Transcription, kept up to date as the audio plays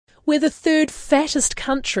We're the third fattest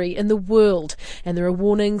country in the world, and there are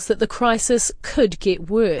warnings that the crisis could get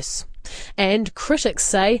worse. And critics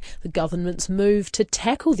say the government's move to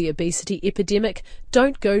tackle the obesity epidemic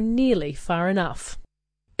don't go nearly far enough.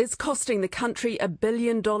 It's costing the country $1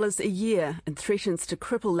 billion a year and threatens to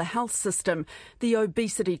cripple the health system, the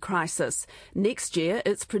obesity crisis. Next year,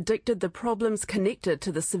 it's predicted the problems connected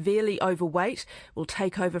to the severely overweight will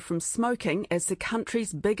take over from smoking as the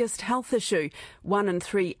country's biggest health issue. 1 in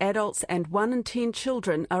 3 adults and 1 in 10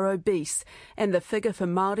 children are obese, and the figure for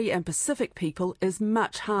Māori and Pacific people is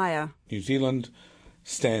much higher. New Zealand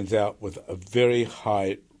stands out with a very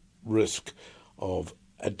high risk of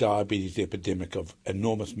a diabetes epidemic of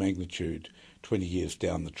enormous magnitude 20 years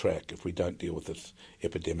down the track if we don't deal with this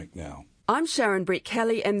epidemic now. I'm Sharon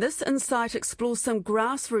Brett-Kelly, and this Insight explores some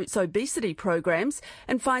grassroots obesity programs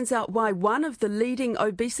and finds out why one of the leading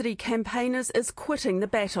obesity campaigners is quitting the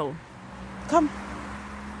battle. Come.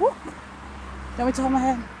 Walk. Can we hold my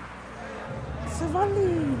hand?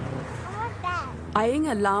 Savali.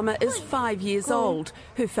 Ainga Lama is 5 years old.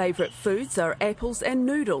 Her favourite foods are apples and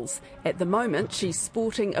noodles. At the moment, she's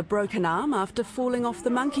sporting a broken arm after falling off the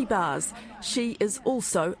monkey bars. She is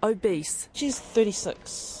also obese. She's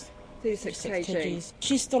 36 kgs.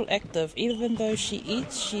 She's still active. Even though she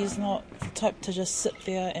eats, she's not the type to just sit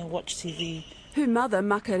there and watch TV. Her mother,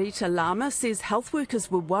 Makarita Lama, says health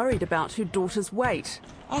workers were worried about her daughter's weight.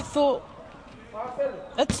 I thought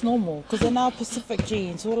it's normal because in our Pacific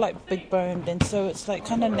genes we're like big boned, and so it's like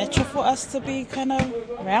kind of natural for us to be kind of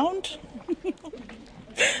round.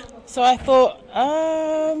 So I thought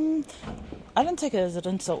I didn't take it as an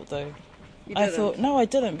insult though. I thought no, I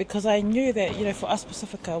didn't, because I knew that, you know, for us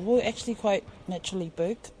Pacifica we're actually quite naturally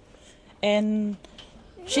big, and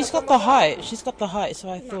she's got the height. So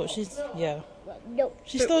I thought she's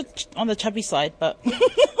still on the chubby side, but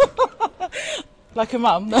like her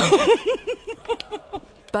mum.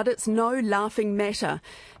 But it's no laughing matter.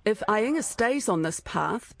 If Ainga stays on this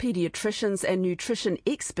path, paediatricians and nutrition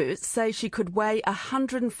experts say she could weigh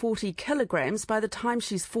 140 kilograms by the time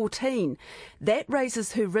she's 14. That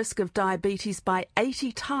raises her risk of diabetes by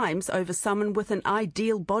 80 times over someone with an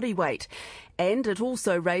ideal body weight. And it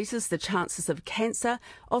also raises the chances of cancer,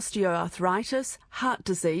 osteoarthritis, heart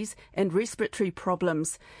disease and respiratory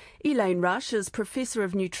problems. Elaine Rush is Professor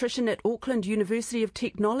of Nutrition at Auckland University of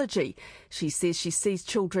Technology. She says she sees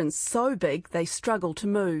children so big they struggle to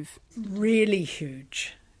move. Really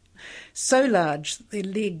huge. So large that their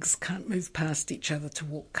legs can't move past each other to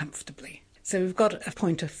walk comfortably. So we've got a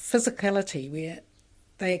point of physicality where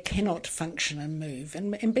they cannot function and move.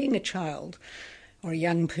 And being a child or a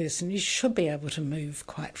young person, you should be able to move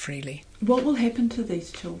quite freely. What will happen to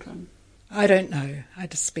these children? I don't know. I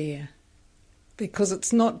despair. Because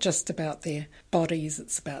it's not just about their bodies,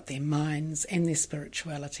 it's about their minds and their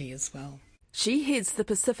spirituality as well. She heads the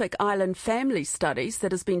Pacific Island Family Studies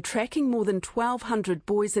that has been tracking more than 1,200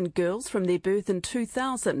 boys and girls from their birth in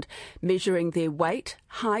 2000, measuring their weight,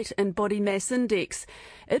 height and body mass index.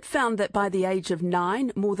 It found that by the age of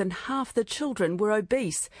 9, more than half the children were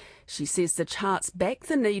obese. She says the charts back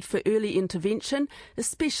the need for early intervention,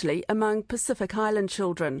 especially among Pacific Island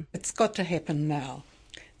children. It's got to happen now.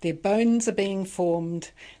 Their bones are being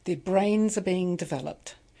formed, their brains are being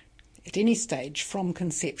developed at any stage from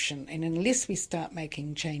conception, and unless we start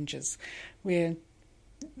making changes, we're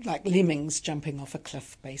like lemmings jumping off a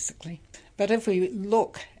cliff, basically. But if we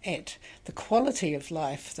look at the quality of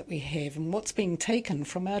life that we have and what's being taken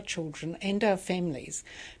from our children and our families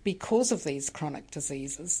because of these chronic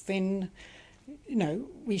diseases, then, you know,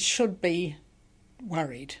 we should be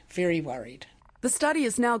worried, very worried. The study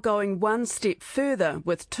is now going one step further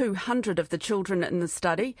with 200 of the children in the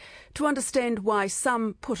study to understand why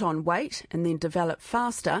some put on weight and then develop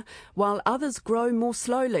faster while others grow more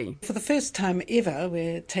slowly. For the first time ever,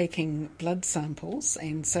 we're taking blood samples,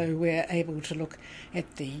 and so we're able to look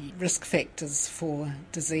at the risk factors for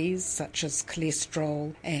disease such as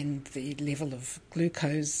cholesterol and the level of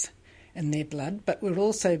glucose in their blood, but we'll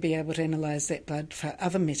also be able to analyse that blood for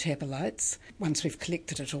other metabolites once we've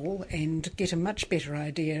collected it all and get a much better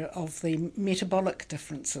idea of the metabolic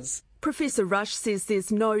differences. Professor Rush says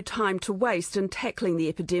there's no time to waste in tackling the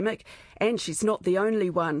epidemic, and she's not the only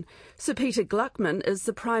one. Sir Peter Gluckman is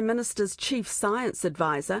the Prime Minister's Chief Science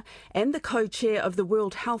Advisor and the co-chair of the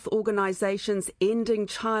World Health Organisation's Ending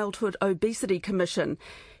Childhood Obesity Commission.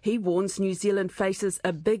 He warns New Zealand faces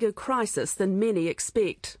a bigger crisis than many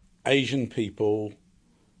expect. Asian people,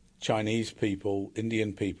 Chinese people,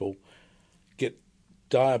 Indian people get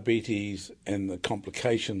diabetes and the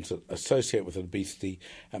complications that associate with obesity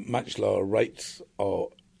at much lower rates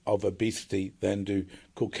of obesity than do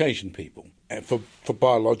Caucasian people. for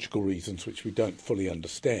biological reasons which we don't fully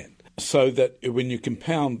understand. So that when you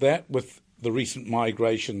compound that with the recent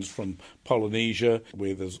migrations from Polynesia,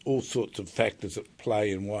 where there's all sorts of factors at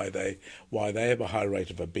play and why they have a high rate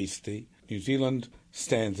of obesity, New Zealand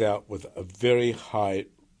stands out with a very high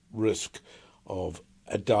risk of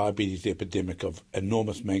a diabetes epidemic of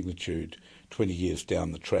enormous magnitude 20 years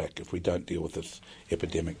down the track if we don't deal with this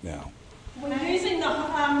epidemic now. We're using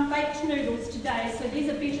the baked noodles today, so these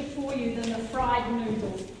are better for you than the fried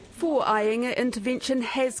noodles. For Ainga, intervention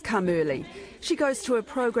has come early. She goes to a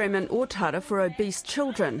program in Otara for obese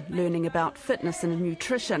children, learning about fitness and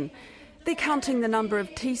nutrition. They're counting the number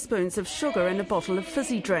of teaspoons of sugar in a bottle of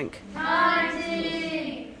fizzy drink.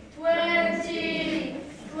 19, 20,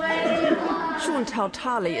 21. Sean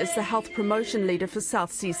Tautali is the health promotion leader for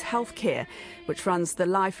South Seas Healthcare, which runs the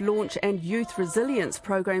Life Launch and Youth Resilience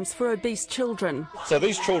programs for obese children. So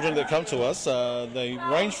these children that come to us, they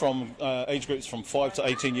range from age groups from 5 to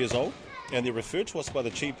 18 years old, and they're referred to us by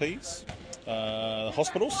the GPs,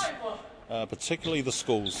 hospitals, particularly the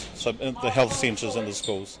schools, so the health centres and the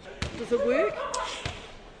schools. Does it work?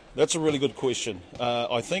 That's a really good question.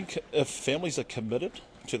 I think if families are committed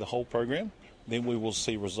to the whole program, then we will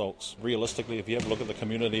see results. Realistically, if you have a look at the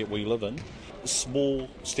community that we live in, small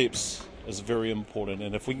steps is very important,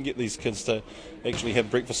 and if we can get these kids to actually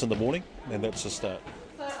have breakfast in the morning, then that's a start.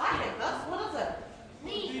 So I get this. What is it?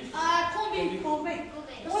 Me. Corned beef. Corned beef.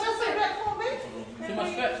 What is it about corned beef? Too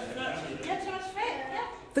much fat. Yeah, too much fat. Yeah.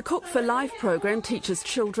 The Cook for Life program teaches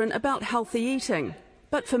children about healthy eating.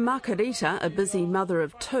 But for Makarita, a busy mother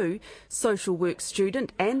of two, social work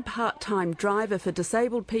student and part-time driver for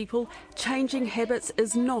disabled people, changing habits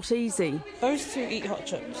is not easy. Those two eat hot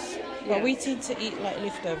chips, but we tend to eat like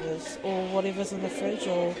leftovers or whatever's in the fridge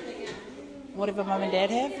or whatever mum and dad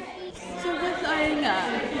have. So with Ainga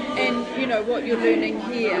and, you know, what you're learning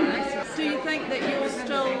here, do you think that you're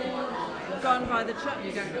still going by the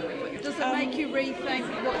chips? Does it make you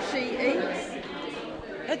rethink what she eats?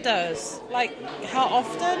 It does. Like, how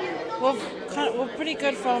often? We're pretty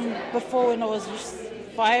good from before when it was just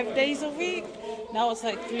 5 days a week. Now it's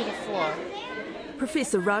like 3 to 4.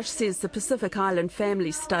 Professor Rush says the Pacific Island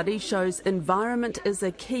Family Study shows environment is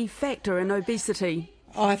a key factor in obesity.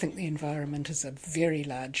 I think the environment is a very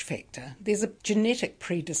large factor. There's a genetic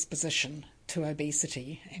predisposition to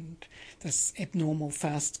obesity and this abnormal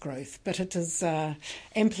fast growth, but it is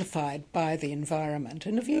amplified by the environment.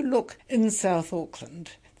 And if you look in South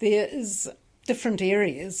Auckland, there is different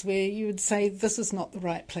areas where you would say this is not the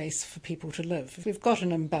right place for people to live. We've got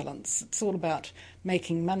an imbalance. It's all about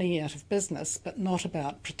making money out of business, but not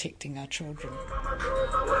about protecting our children.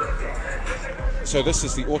 So this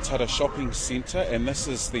is the Otara Shopping Centre, and this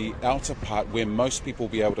is the outer part where most people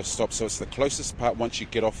will be able to stop. So it's the closest part once you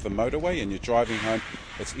get off the motorway and you're driving home.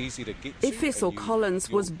 It's easy to get to. Efeso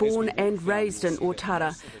Collins was born and raised in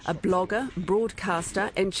Otara, a blogger,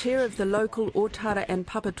 broadcaster and chair of the local Otara and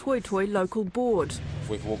Papatoetoe local board.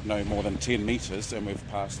 We've walked no more than 10 metres and we've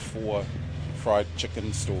passed 4 fried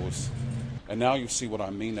chicken stores. And now you'll see what I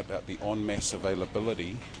mean about the en masse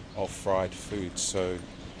availability of fried food. So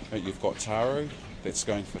you've got taro that's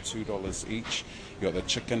going for $2 each. You've got the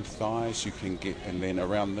chicken thighs you can get, and then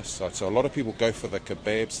around this side. So a lot of people go for the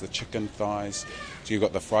kebabs, the chicken thighs. So you've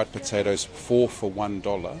got the fried potatoes, 4 for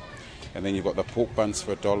 $1. And then you've got the pork buns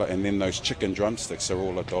for $1, and then those chicken drumsticks are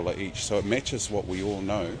all $1 each. So it matches what we all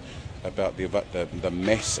know about the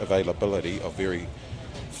mass availability of very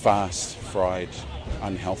fast, fried,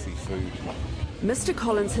 unhealthy food. Mr.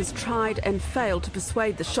 Collins has tried and failed to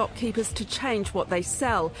persuade the shopkeepers to change what they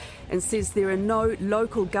sell and says there are no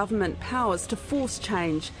local government powers to force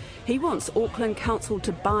change. He wants Auckland Council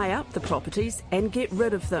to buy up the properties and get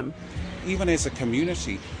rid of them. Even as a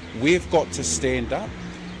community, we've got to stand up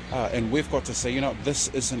and we've got to say, you know, this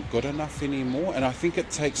isn't good enough anymore. And I think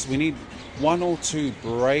we need 1 or 2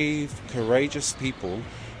 brave, courageous people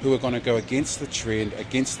who are going to go against the trend,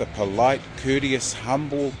 against the polite, courteous,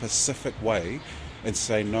 humble, Pacific way and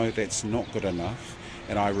say, no, that's not good enough,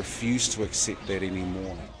 and I refuse to accept that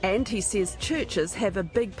anymore. And he says churches have a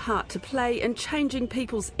big part to play in changing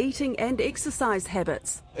people's eating and exercise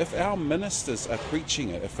habits. If our ministers are preaching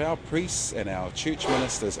it, if our priests and our church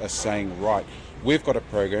ministers are saying, right, we've got a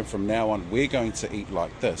program from now on, we're going to eat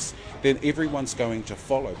like this, then everyone's going to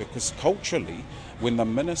follow, because culturally, when the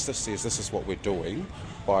minister says this is what we're doing,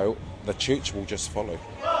 the church will just follow.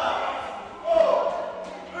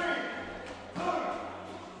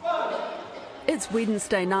 It's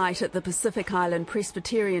Wednesday night at the Pacific Island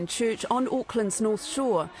Presbyterian Church on Auckland's North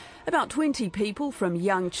Shore. About 20 people from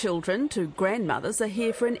young children to grandmothers are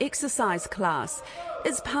here for an exercise class.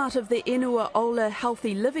 It's part of the Enua Ola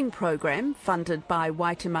Healthy Living program funded by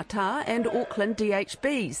Waitemata and Auckland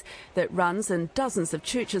DHBs that runs in dozens of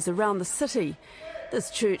churches around the city. This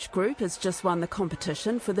church group has just won the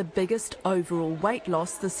competition for the biggest overall weight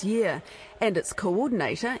loss this year, and its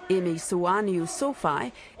coordinator, Emi Suaniu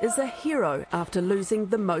Sofai, is a hero after losing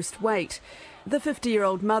the most weight. The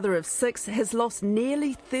 50-year-old mother of 6 has lost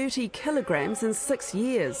nearly 30 kilograms in 6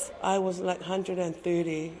 years. I was like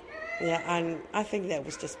 130, and I think that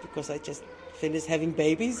was just because I just finished having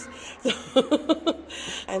babies.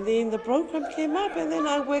 And then the program came up, and then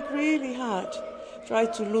I worked really hard.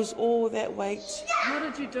 Tried to lose all that weight. How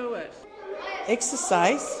did you do it?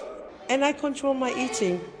 Exercise, and I control my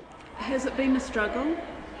eating. Has it been a struggle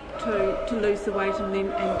to lose the weight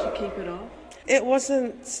and to keep it off? It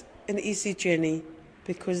wasn't an easy journey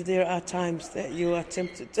because there are times that you are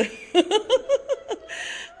tempted to.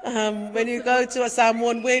 When you go to a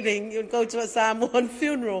Samoan wedding, you go to a Samoan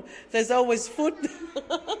funeral, there's always food.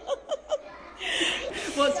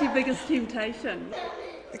 What's your biggest temptation?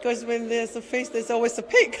 Because when there's a feast, there's always a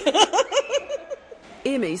pig.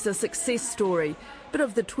 Emi's a success story, but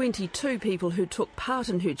of the 22 people who took part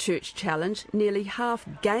in her church challenge, nearly half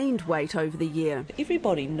gained weight over the year.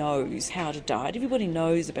 Everybody knows how to diet. Everybody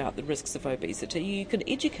knows about the risks of obesity. You can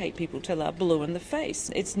educate people till they're blue in the face.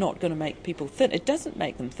 It's not going to make people thin. It doesn't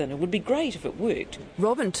make them thin. It would be great if it worked.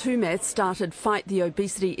 Robin Tumath started Fight the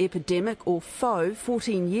Obesity Epidemic, or FO,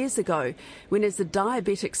 14 years ago, when as a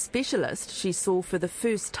diabetic specialist she saw for the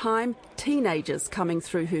first time teenagers coming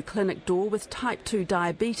through her clinic door with type 2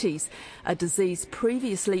 diabetes, a disease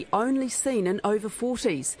previously only seen in over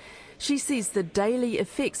 40s. She sees the daily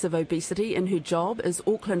effects of obesity in her job as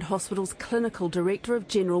Auckland Hospital's Clinical Director of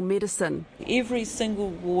General Medicine. Every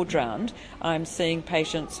single ward round, I'm seeing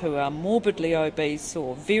patients who are morbidly obese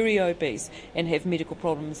or very obese and have medical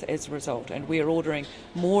problems as a result. And we're ordering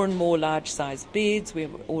more and more large-sized beds,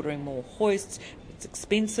 we're ordering more hoists. It's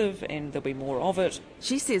expensive and there'll be more of it.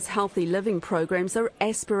 She says healthy living programs are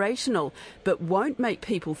aspirational but won't make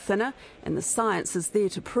people thinner, and the science is there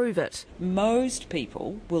to prove it. Most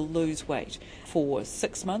people will lose weight for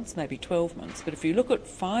 6 months, maybe 12 months, but if you look at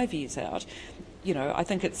 5 years out, I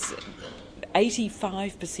think it's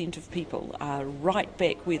 85% of people are right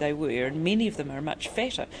back where they were, and many of them are much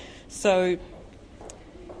fatter. So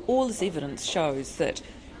all this evidence shows that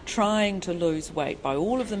trying to lose weight by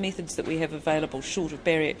all of the methods that we have available short of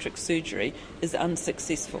bariatric surgery is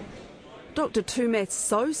unsuccessful. Dr. Tumath's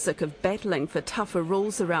so sick of battling for tougher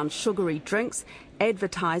rules around sugary drinks,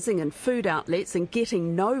 advertising in food outlets and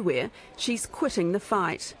getting nowhere, she's quitting the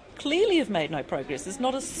fight. Clearly have made no progress. There's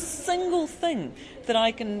not a single thing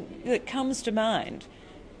that comes to mind.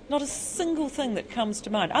 Not a single thing that comes to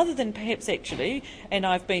mind, other than perhaps actually, and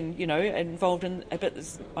I've been, involved in a bit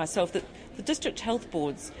this myself, that the district health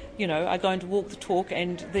boards, are going to walk the talk,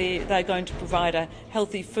 and they're going to provide a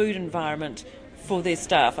healthy food environment for their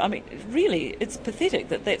staff. I mean, really, it's pathetic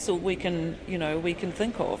that that's all we can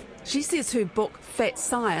think of. She says her book, Fat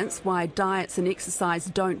Science, Why Diets and Exercise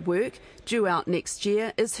Don't Work, due out next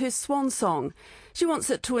year, is her swan song. She wants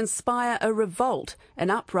it to inspire a revolt, an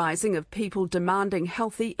uprising of people demanding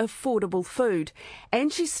healthy, affordable food.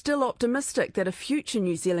 And she's still optimistic that a future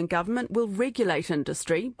New Zealand government will regulate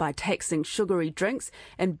industry by taxing sugary drinks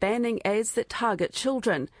and banning ads that target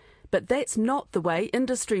children. But that's not the way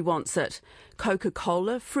industry wants it.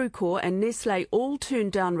 Coca-Cola, Frucor and Nestle all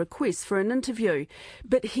turned down requests for an interview.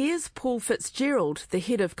 But here's Paul Fitzgerald, the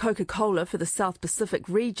head of Coca-Cola for the South Pacific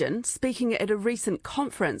region, speaking at a recent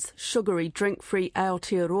conference, Sugary Drink-Free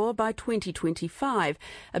Aotearoa by 2025,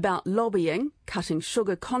 about lobbying, cutting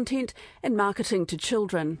sugar content and marketing to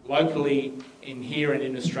children. Locally, here and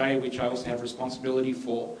in Australia, which I also have responsibility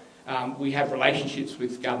for, we have relationships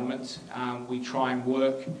with governments. We try and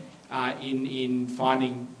work in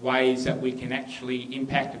finding ways that we can actually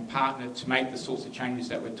impact and partner to make the sorts of changes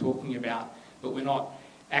that we're talking about. But we're not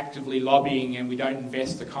actively lobbying, and we don't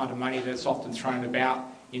invest the kind of money that's often thrown about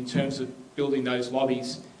in terms of building those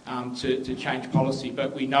lobbies to change policy.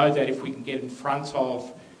 But we know that if we can get in front of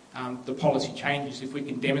the policy changes, if we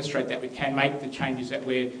can demonstrate that we can make the changes that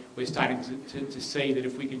we're starting to see, that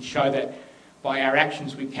if we can show that by our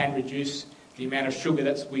actions we can reduce the amount of sugar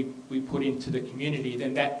that we put into the community,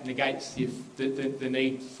 then that negates the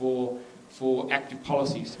need for active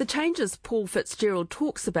policies. The changes Paul Fitzgerald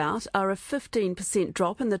talks about are a 15%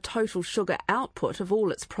 drop in the total sugar output of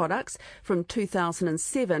all its products from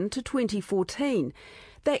 2007 to 2014.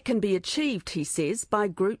 That can be achieved, he says, by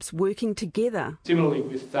groups working together. Similarly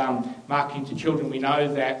with marketing to children, we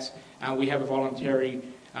know that we have a voluntary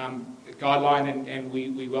guideline and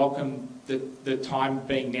we welcome the time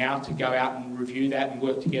being now to go out and review that and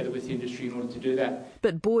work together with industry in order to do that.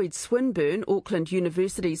 But Boyd Swinburne, Auckland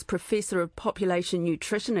University's Professor of Population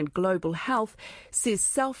Nutrition and Global Health, says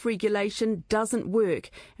self-regulation doesn't work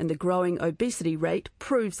and the growing obesity rate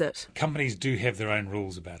proves it. Companies do have their own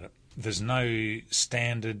rules about it. There's no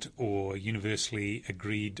standard or universally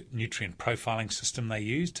agreed nutrient profiling system they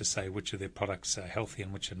use to say which of their products are healthy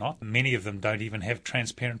and which are not. Many of them don't even have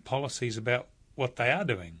transparent policies about what they are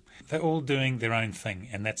doing. They're all doing their own thing,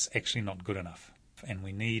 and that's actually not good enough. And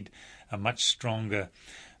we need a much stronger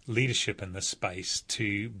leadership in this space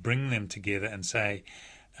to bring them together and say,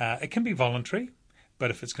 it can be voluntary, but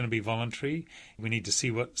if it's going to be voluntary, we need to see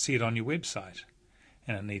it on your website.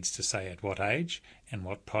 And it needs to say at what age and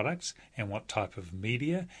what products and what type of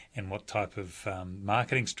media and what type of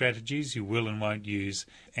marketing strategies you will and won't use.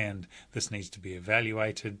 And this needs to be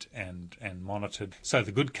evaluated and monitored. So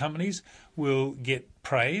the good companies will get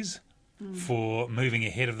praise for moving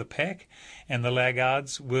ahead of the pack, and the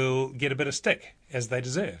laggards will get a bit of stick, as they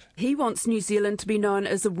deserve. He wants New Zealand to be known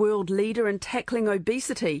as a world leader in tackling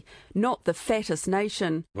obesity, not the fattest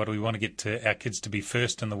nation. What do we want to get to our kids to be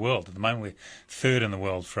first in the world? At the moment, we're third in the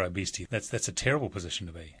world for obesity. That's a terrible position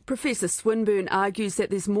to be. Professor Swinburne argues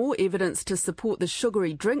that there's more evidence to support the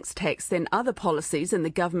sugary drinks tax than other policies in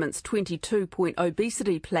the government's 22-point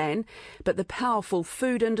obesity plan, but the powerful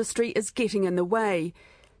food industry is getting in the way.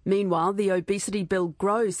 Meanwhile, the obesity bill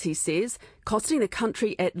grows, he says, costing the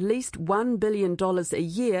country at least $1 billion a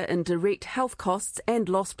year in direct health costs and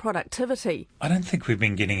lost productivity. I don't think we've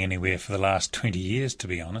been getting anywhere for the last 20 years, to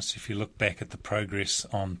be honest. If you look back at the progress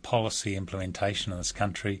on policy implementation in this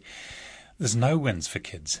country, there's no wins for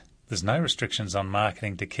kids. There's no restrictions on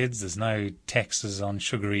marketing to kids. There's no taxes on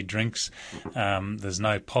sugary drinks. There's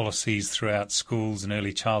no policies throughout schools and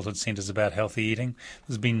early childhood centres about healthy eating.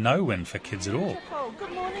 There's been no win for kids at all.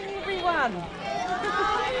 Good morning, everyone.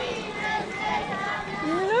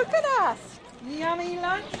 Look at us. Yummy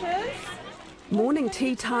lunches. Morning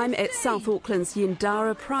tea time at South Auckland's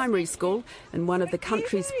Yendara Primary School in one of the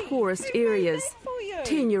country's poorest areas.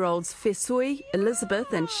 10-year-olds Fesui,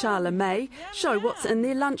 Elizabeth and Charla May show what's in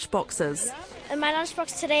their lunch boxes. In my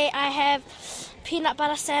lunchbox today I have peanut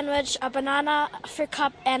butter sandwich, a banana, a fruit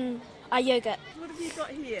cup and a yoghurt. What have you got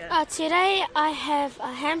here? Today I have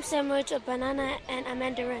a ham sandwich, a banana and a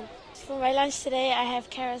mandarin. For my lunch today I have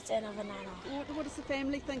carrots and a banana. What does the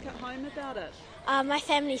family think at home about it? My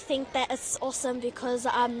family think that it's awesome because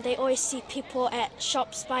they always see people at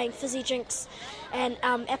shops buying fizzy drinks and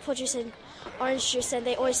apple juice and orange juice, and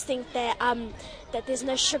they always think that that there's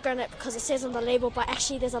no sugar in it because it says on the label, but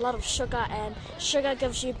actually there's a lot of sugar, and sugar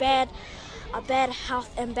gives you bad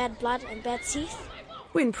health and bad blood and bad teeth.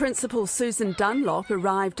 When Principal Susan Dunlop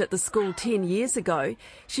arrived at the school 10 years ago,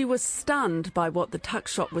 she was stunned by what the tuck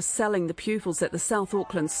shop was selling the pupils at the South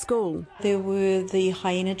Auckland school. There were the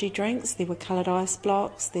high energy drinks, there were coloured ice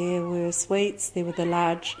blocks, there were sweets, there were the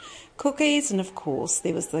large cookies, and of course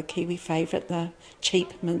there was the Kiwi favourite, the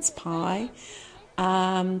cheap mince pie.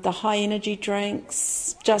 The high energy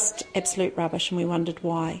drinks, just absolute rubbish, and we wondered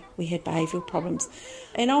why. We had behavioural problems.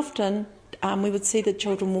 And often we would see the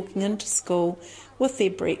children walking into school with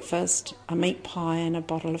their breakfast, a meat pie and a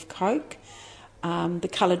bottle of Coke. The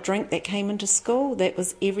coloured drink that came into school, that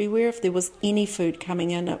was everywhere. If there was any food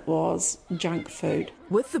coming in, it was junk food.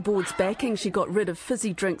 With the board's backing, she got rid of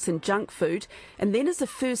fizzy drinks and junk food, and then as a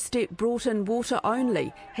first step brought in water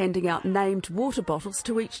only, handing out named water bottles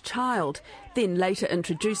to each child, then later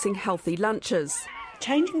introducing healthy lunches.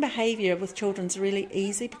 Changing behaviour with children is really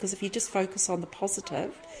easy because if you just focus on the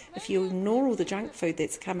positive, if you ignore all the junk food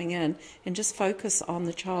that's coming in and just focus on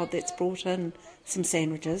the child that's brought in some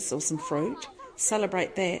sandwiches or some fruit,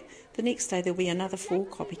 celebrate that, the next day there'll be another 4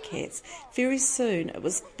 copycats. Very soon it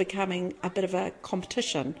was becoming a bit of a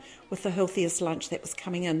competition with the healthiest lunch that was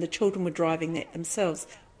coming in. The children were driving that themselves.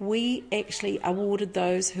 We actually awarded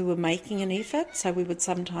those who were making an effort, so we would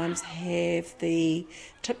sometimes have the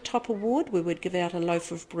Tip Top Award, where we'd give out a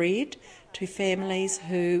loaf of bread to families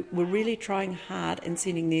who were really trying hard and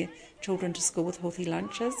sending their children to school with healthy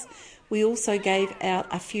lunches. We also gave out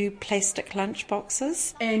a few plastic lunch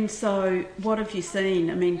boxes. And so what have you seen,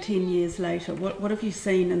 10 years later, what have you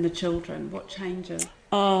seen in the children? What changes?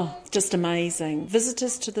 Oh, just amazing.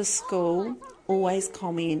 Visitors to the school always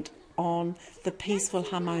comment on the peaceful,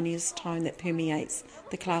 harmonious tone that permeates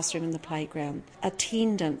the classroom and the playground.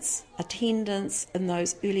 Attendance in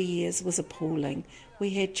those early years was appalling. We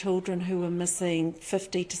had children who were missing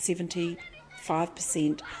 50 to 70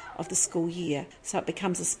 5% of the school year. So it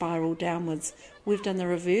becomes a spiral downwards. We've done the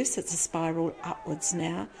reverse, it's a spiral upwards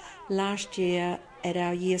now. Last year at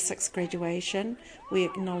our Year 6 graduation, we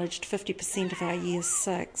acknowledged 50% of our Year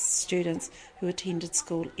 6 students who attended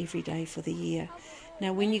school every day for the year.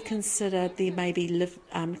 Now, when you consider there may be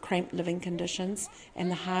cramped living conditions and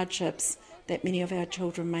the hardships that many of our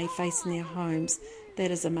children may face in their homes, that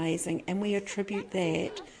is amazing. And we attribute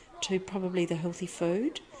that to probably the healthy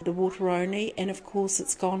food, the water only, and of course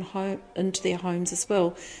it's gone home into their homes as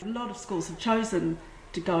well. A lot of schools have chosen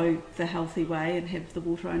to go the healthy way and have the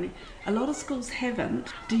water only. A lot of schools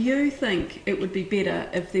haven't. Do you think it would be better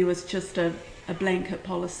if there was just a blanket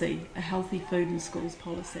policy, a healthy food in schools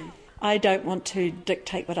policy? I don't want to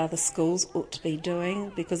dictate what other schools ought to be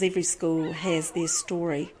doing because every school has their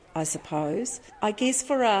story, I suppose. I guess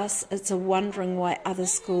for us it's a wondering why other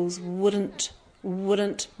schools wouldn't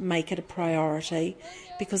make it a priority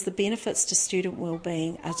because the benefits to student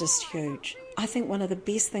wellbeing are just huge. I think one of the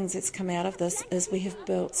best things that's come out of this is we have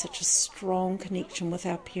built such a strong connection with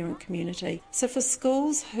our parent community. So for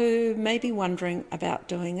schools who may be wondering about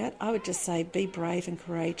doing it, I would just say be brave and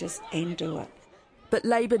courageous and do it. But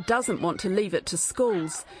Labour doesn't want to leave it to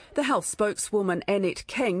schools. The health spokeswoman Annette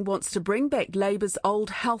King wants to bring back Labour's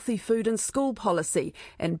old healthy food in school policy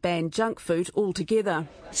and ban junk food altogether.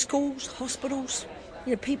 Schools, hospitals,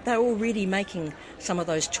 people, they're already making some of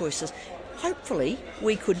those choices. Hopefully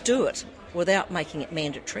we could do it without making it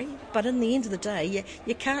mandatory, but in the end of the day,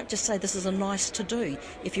 you can't just say this is a nice to do.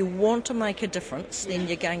 If you want to make a difference, then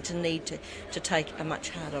you're going to need to take a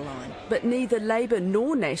much harder line. But neither Labour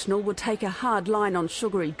nor National will take a hard line on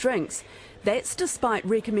sugary drinks. That's despite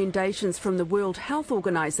recommendations from the World Health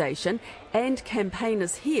Organisation and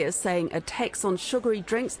campaigners here saying a tax on sugary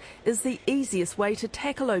drinks is the easiest way to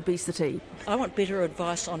tackle obesity. I want better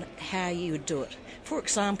advice on how you would do it. For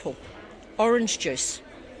example, orange juice.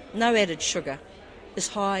 No added sugar, is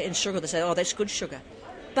high in sugar. They say, oh, that's good sugar.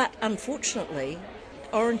 But unfortunately,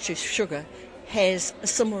 orange juice sugar has a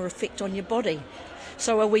similar effect on your body.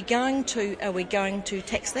 So are we going to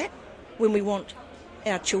tax that when we want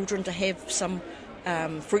our children to have some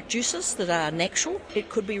fruit juices that are natural? It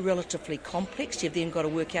could be relatively complex. You've then got to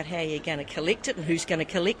work out how you're going to collect it and who's going to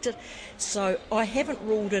collect it. So I haven't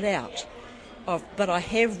ruled it out, but I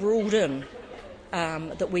have ruled in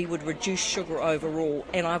that we would reduce sugar overall,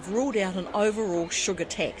 and I've ruled out an overall sugar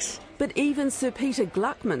tax. But even Sir Peter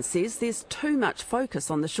Gluckman says there's too much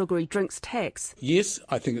focus on the sugary drinks tax. Yes,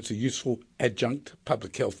 I think it's a useful adjunct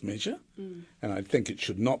public health measure, and I think it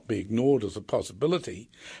should not be ignored as a possibility,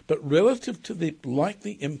 but relative to the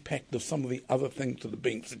likely impact of some of the other things that are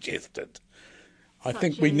being suggested, I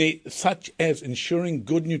think we need, such as ensuring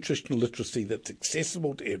good nutritional literacy that's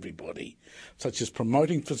accessible to everybody, such as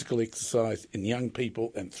promoting physical exercise in young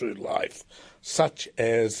people and through life, such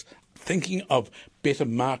as thinking of better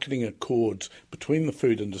marketing accords between the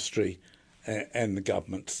food industry and the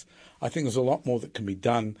governments. I think there's a lot more that can be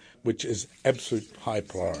done, which is absolute high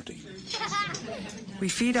priority. We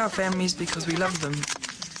feed our families because we love them,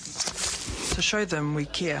 to show them we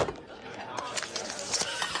care.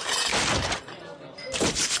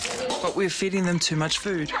 But we're feeding them too much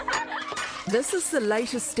food. This is the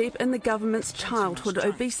latest step in the government's childhood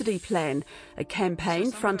obesity plan, a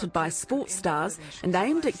campaign fronted by sports stars and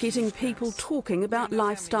aimed at getting people talking about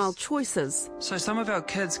lifestyle choices. So some of our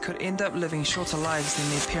kids could end up living shorter lives than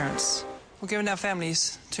their parents. We're giving our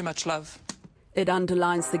families too much love. It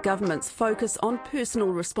underlines the government's focus on personal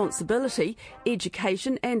responsibility,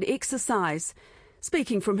 education and exercise.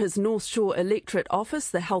 Speaking from his North Shore electorate office,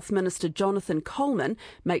 the Health Minister Jonathan Coleman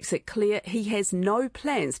makes it clear he has no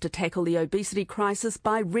plans to tackle the obesity crisis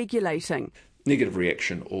by regulating. Negative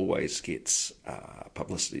reaction always gets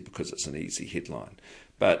publicity because it's an easy headline.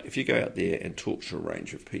 But if you go out there and talk to a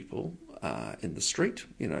range of people in the street,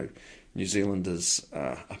 New Zealanders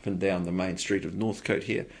up and down the main street of Northcote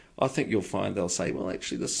here, I think you'll find they'll say, well,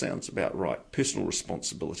 actually, this sounds about right. Personal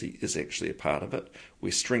responsibility is actually a part of it.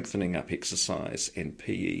 We're strengthening up exercise and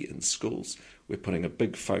PE in schools. We're putting a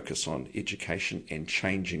big focus on education and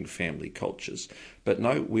changing family cultures. But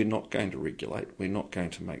no, we're not going to regulate. We're not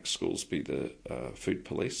going to make schools be the food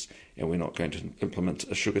police, and we're not going to implement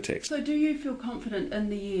a sugar tax. So do you feel confident in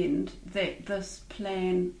the end that this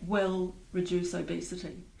plan will reduce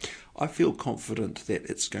obesity? I feel confident that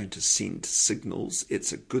it's going to send signals.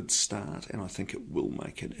 It's a good start, and I think it will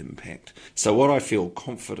make an impact. So what I feel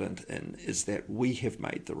confident in is that we have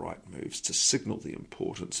made the right moves to signal the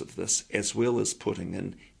importance of this, as well as putting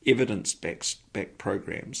in evidence-backed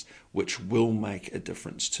programs which will make a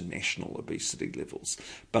difference to national obesity levels.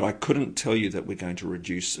 But I couldn't tell you that we're going to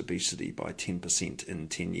reduce obesity by 10% in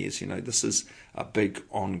 10 years. You know, this is a big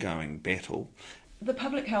ongoing battle. The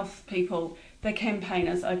public health people, the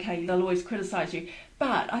campaigners, okay, they'll always criticise you,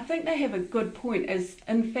 but I think they have a good point, as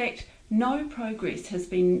in fact no progress has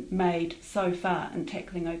been made so far in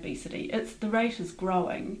tackling obesity. The rate is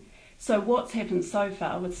growing. So what's happened so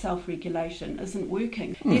far with self-regulation isn't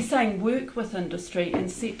working. They're saying work with industry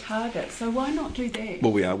and set targets, so why not do that?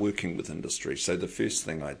 Well, we are working with industry. So the first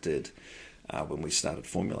thing I did when we started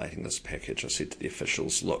formulating this package, I said to the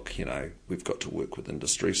officials, look, you know, we've got to work with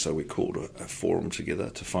industry. So we called a forum together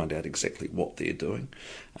to find out exactly what they're doing,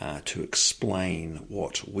 to explain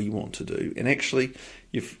what we want to do. And actually,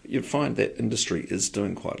 you'd find that industry is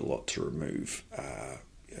doing quite a lot to remove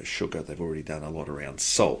sugar. They've already done a lot around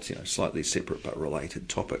salt, you know, slightly separate but related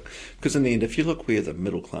topic. Because in the end, if you look where the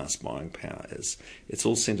middle class buying power is, it's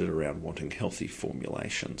all centred around wanting healthy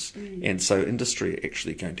formulations. And so industry are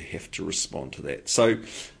actually going to have to respond to that. So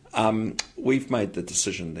we've made the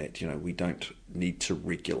decision that, you know, we don't need to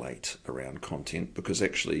regulate around content, because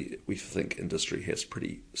actually we think industry has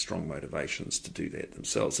pretty strong motivations to do that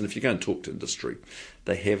themselves. And if you go and talk to industry,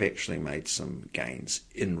 they have actually made some gains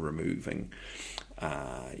in removing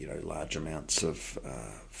large amounts of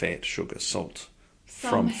fat, sugar, salt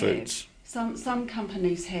from foods. Some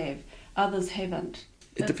companies have, others haven't.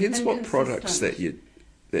 It depends what products that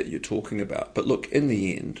you're talking about. But look, in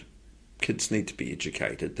the end, kids need to be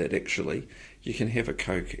educated that actually you can have a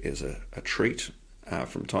Coke as a treat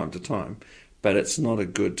from time to time, but it's not a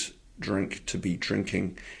good drink to be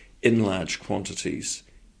drinking in large quantities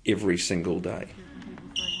every single day.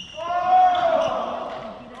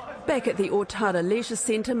 Back at the Otada Leisure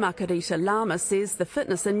Centre, Makarita Lama says the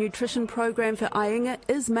fitness and nutrition program for Ainga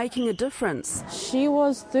is making a difference. She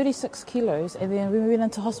was 36 kilos, and then when we went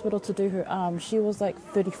into hospital to do her arm, she was like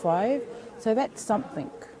 35. So that's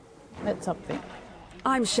something. That's something.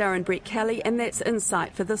 I'm Sharon Brett Kelly, and that's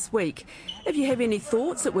Insight for this week. If you have any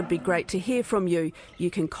thoughts, it would be great to hear from you.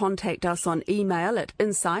 You can contact us on email at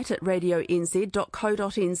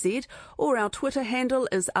insight@radionz.co.nz, or our Twitter handle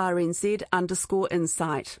is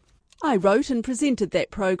RNZ_insight. I wrote and presented that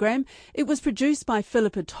program. It was produced by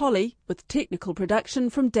Philippa Tolley, with technical production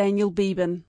from Daniel Beeben.